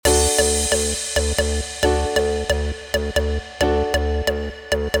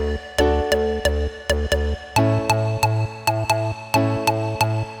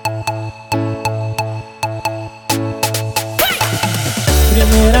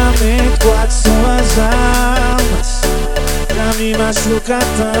Primeiramente guarde suas armas, pra me machucar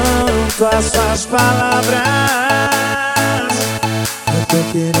tanto as suas palavras. Eu tô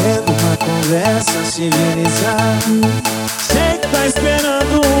querendo uma conversa civilizada. Sei que tá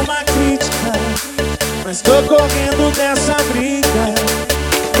esperando uma crítica, mas tô correndo dessa briga.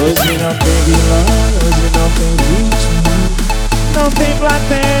 Hoje não tem vilão, hoje não tem vítima, não tem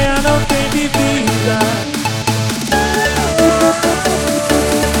plateia, não tem bebida.